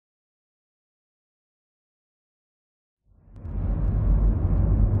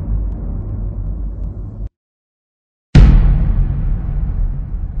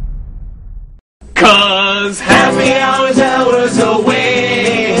happy hours, hours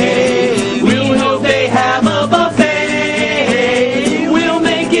away. We hope they have a buffet. We'll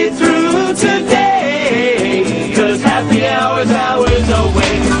make it through today, 'cause happy hours, hours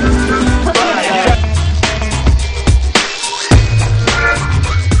away.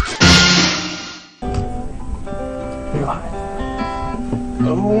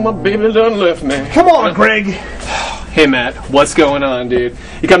 Oh, my baby done left me. Come on, Greg. Hey, Matt, what's going on, dude?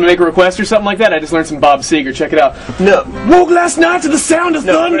 You come to make a request or something like that? I just learned some Bob Seger. Check it out. No. Woke last night to the sound of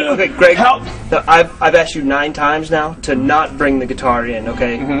thunder. Okay, Greg. Help. No, I've asked you 9 times now to not bring the guitar in,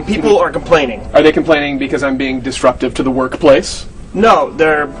 okay? People are complaining. Are they complaining because I'm being disruptive to the workplace? No,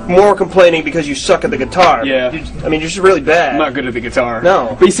 they're more complaining because you suck at the guitar. Yeah. I mean, you're just really bad. I'm not good at the guitar.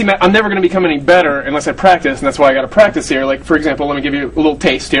 No. But you see, Matt, I'm never going to become any better unless I practice, and that's why I got to practice here. Like, for example, let me give you a little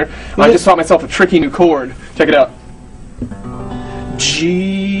taste here. I just taught myself a tricky new chord. Check it out.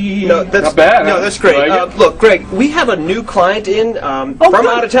 G. No, that's not bad. No, that's great. Like look, Greg, we have a new client in from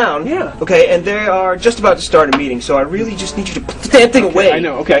out of town. Yeah. Okay, and they are just about to start a meeting, so I really just need you to put the damn thing away. I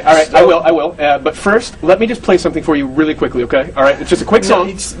know. Okay. All right. So, I will. But first, let me just play something for you really quickly. Okay. All right. It's just a quick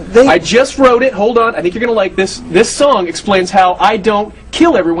song. I just wrote it. Hold on. I think you're gonna like this. This song explains how I don't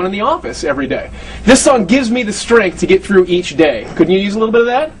kill everyone in the office every day. This song gives me the strength to get through each day. Couldn't you use a little bit of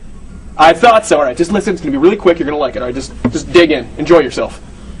that? I thought so. All right. Just listen. It's gonna be really quick. You're gonna like it. All right. Just dig in. Enjoy yourself.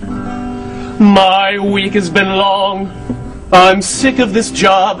 My week has been long. I'm sick of this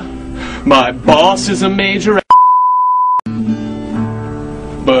job. My boss is a major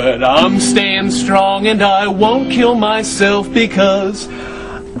but I'm staying strong and I won't kill myself because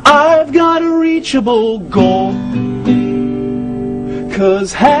I've got a reachable goal.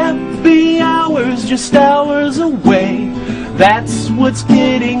 'Cause happy hours just hours away. That's what's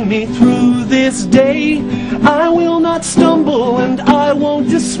getting me through this day. I will not stumble and I won't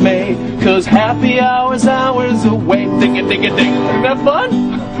dismay, 'cause happy hours, hours away. Ding it, ding it, ding. Isn't that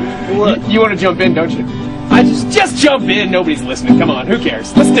fun? What? You want to jump in, don't you? I just jump in. Nobody's listening. Come on, who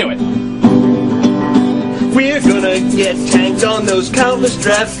cares? Let's do it. We're gonna get tanked on those countless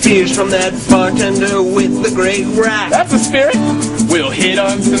draft beers from that bartender with the great rack. That's the spirit. We'll hit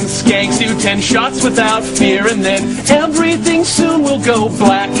on some skanks, do 10 shots without fear, and then everything soon will go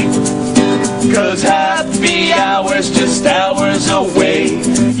black. 'Cause happy hours just hours away.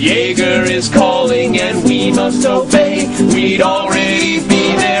 Jaeger is calling and we must obey. We'd already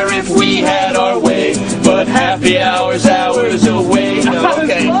be there if we had our way, but happy hours hours away. No,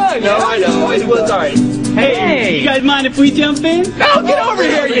 okay. No, I know. It was alright. Hey, you guys mind if we jump in? No, get over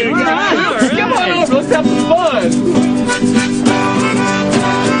here, you guys. Come on over, let's have some fun.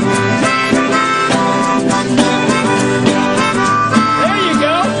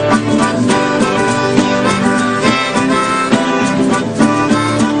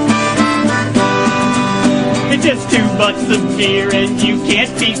 Just 2 bucks of beer and you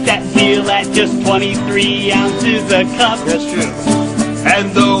can't beat that deal at just 23 ounces a cup. That's true.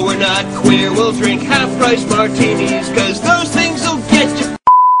 And though we're not queer, we'll drink half-price martinis, 'cause those things will get you.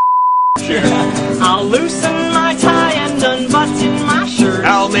 Sure. I'll loosen my tie and unbutton my shirt.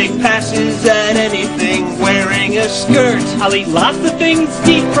 I'll make passes at anything wearing a skirt. I'll eat lots of things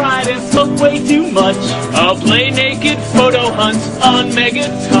deep fried and smoke way too much. I'll play naked photo hunts on Mega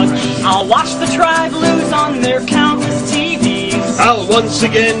Touch. I'll watch the tribe lose on their countless TVs. I'll once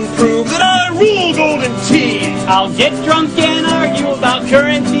again prove that I rule Golden Tee. I'll get drunk and argue about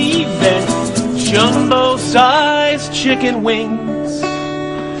current events. Jumbo-sized chicken wings,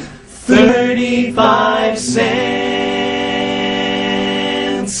 35 cents.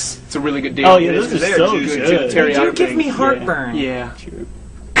 It's a really good deal. Oh yeah, this is so good. You give me heartburn. Yeah.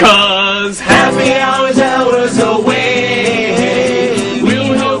 'Cause happy hours, hours away.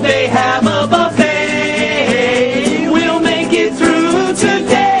 We'll hope they have a buffet. We'll make it through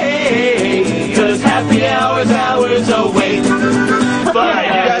today. 'Cause happy hours, hours away. But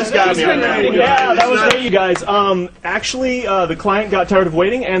you guys got me on that one. Yeah, that was great, you guys. Actually, the client got tired of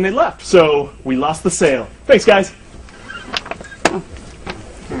waiting and they left, so we lost the sale. Thanks, guys.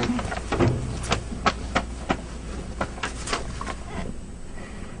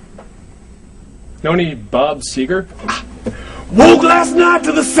 Know any Bob Seger? Woke last night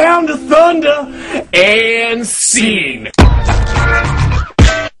to the sound of thunder and scene.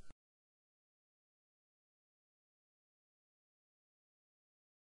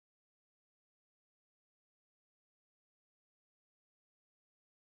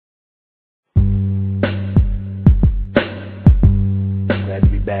 Glad to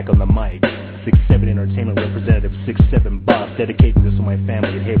be back on the mic. 6-7 Entertainment representative, 6-7 boss, dedicating this to my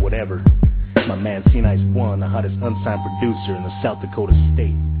family at HeyWhatEver. My man C-Nice One, the hottest unsigned producer in the South Dakota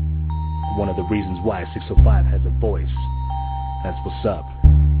state. one of the reasons why 605 has a voice. That's what's up.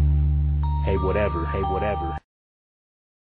 Hey, whatever, hey, whatever.